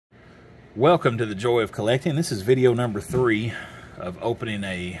Welcome to the Joy of Collecting. This is video number 3 of opening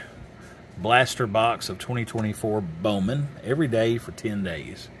a blaster box of 2024 Bowman every day for 10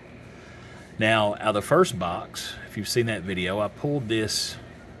 days. Now, out of the first box, if you've seen that video, I pulled this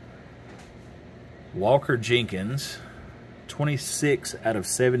Walker Jenkins 26 out of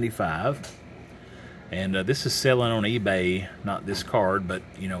 75. And this is selling on eBay, not this card, but,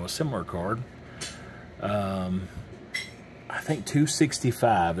 you know, a similar card. I think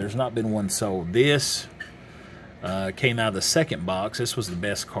 $265. There's not been one sold. This came out of the second box. This was the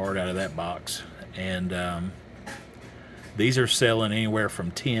best card out of that box. And these are selling anywhere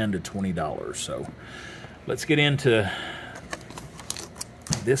from $10 to $20. So let's get into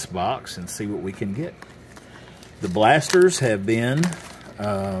this box and see what we can get. The blasters have been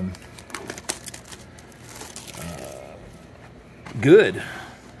good.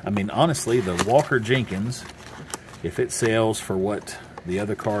 I mean, honestly, the Walker Jenkins, if it sells for what the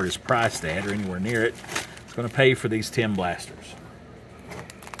other card is priced at or anywhere near it, it's going to pay for these 10 blasters.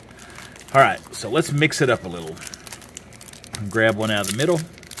 All right, so let's mix it up a little. Grab one out of the middle,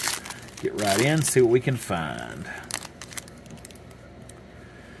 get right in, see what we can find.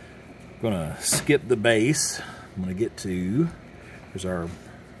 I'm going to skip the base. I'm going to get to, here's our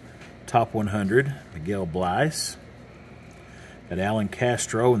top 100, Miguel Blyce. Got Alan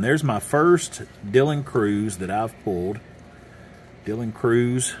Castro, and there's my first Dylan Cruz that I've pulled. Dylan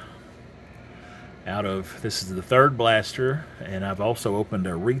Cruz out of, this is the third blaster, and I've also opened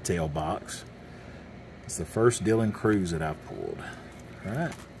a retail box. It's the first Dylan Cruz that I've pulled. All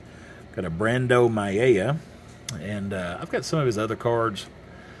right, got a Brando Maia, and I've got some of his other cards.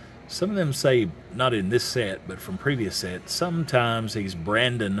 Some of them say, not in this set, but from previous sets, sometimes he's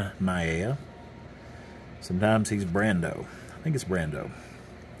Brandon Maia, sometimes he's Brando. I think it's Brando.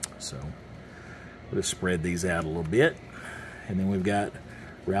 So we'll just spread these out a little bit. And then we've got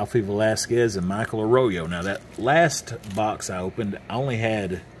Ralphie Velasquez and Michael Arroyo. Now that last box I opened, I only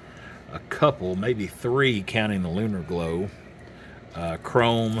had a couple, maybe 3 counting the Lunar Glow,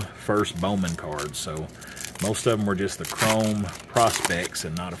 Chrome first Bowman cards. So most of them were just the Chrome prospects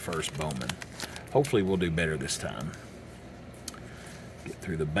and not a first Bowman. Hopefully we'll do better this time. Get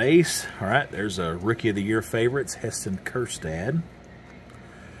through the base. All right, there's a Rookie of the Year favorites, Heston Kjerstad.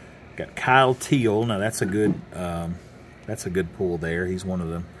 Got Kyle Teal. Now that's a good pull there. He's one of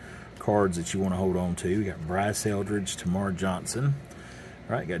the cards that you want to hold on to. You got Bryce Eldridge, Tamar Johnson.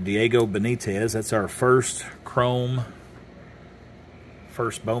 All right, got Diego Benitez. That's our first Chrome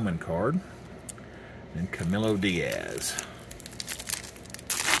first Bowman card. And Camilo Diaz.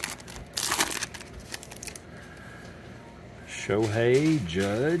 Shohei,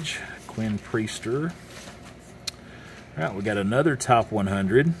 Judge, Quinn Priester. All right, we got another top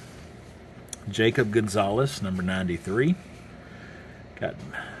 100. Jacob Gonzalez, number 93. Got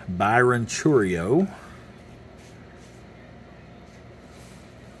Byron Churio.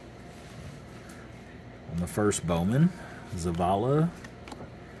 On the first Bowman. Zavala,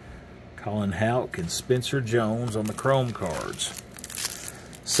 Colin Houck, and Spencer Jones on the Chrome cards.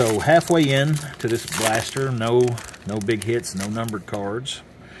 So halfway in to this blaster, no big hits, no numbered cards.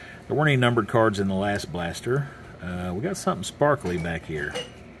 There weren't any numbered cards in the last blaster. We got something sparkly back here.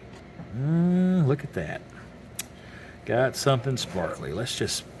 Look at that. Got something sparkly. Let's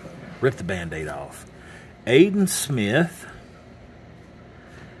just rip the Band-Aid off. Aiden Smith.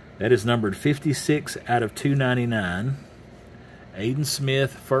 That is numbered 56 out of 299. Aiden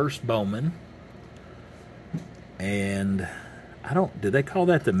Smith, first Bowman. And do they call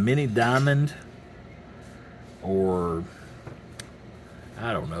that the mini diamond? Or,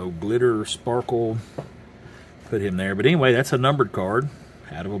 I don't know, glitter, sparkle, put him there. But anyway, that's a numbered card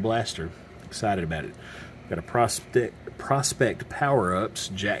out of a blaster. Excited about it. Got a prospect power-ups,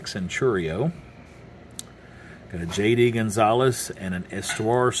 Jackson Churio. Got a J.D. Gonzalez and an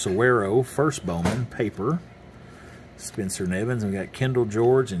Estuar Suero, first Bowman, paper. Spencer Nevins, and we got Kendall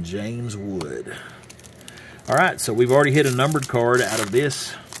George and James Wood. All right, so we've already hit a numbered card out of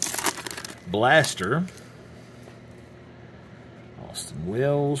this blaster. Austin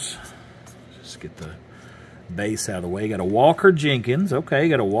Wells. Just get the base out of the way. Got a Walker Jenkins. Okay,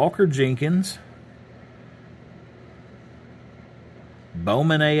 got a Walker Jenkins.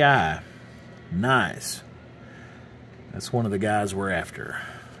 Bowman AI. Nice. That's one of the guys we're after.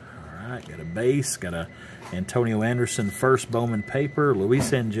 All right, got a base. Got a Antonio Anderson first Bowman paper.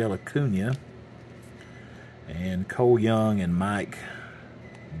 Luis Angel Acuna. And Cole Young and Mike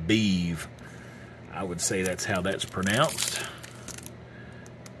Beeve. I would say that's how that's pronounced.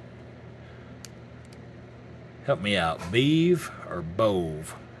 Help me out. Beeve or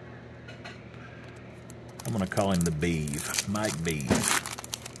Bove? I'm going to call him the Beeve. Mike Beeve.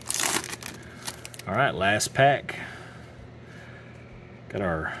 All right, last pack. Got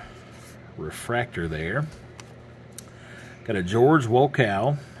our refractor there. Got a George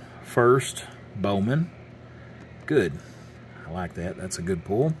Wokow, first Bowman. Good. I like that. That's a good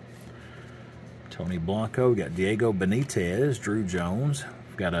pull. Tony Blanco. We got Diego Benitez, Drew Jones.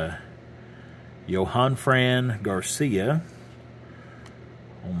 We've got a Johanfran Garcia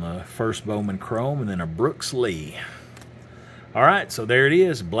on the first Bowman Chrome, and then a Brooks Lee. All right, so there it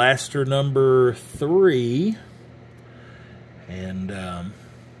is, blaster number 3. And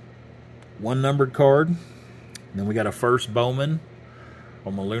one numbered card. And then we got a first Bowman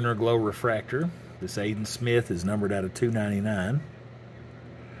on the Lunar Glow refractor. This Aiden Smith is numbered out of 299.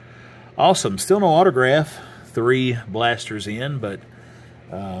 Awesome. Still no autograph. 3 blasters in, but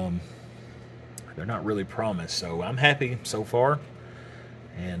they're not really promised. So I'm happy so far.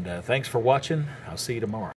 And thanks for watching. I'll see you tomorrow.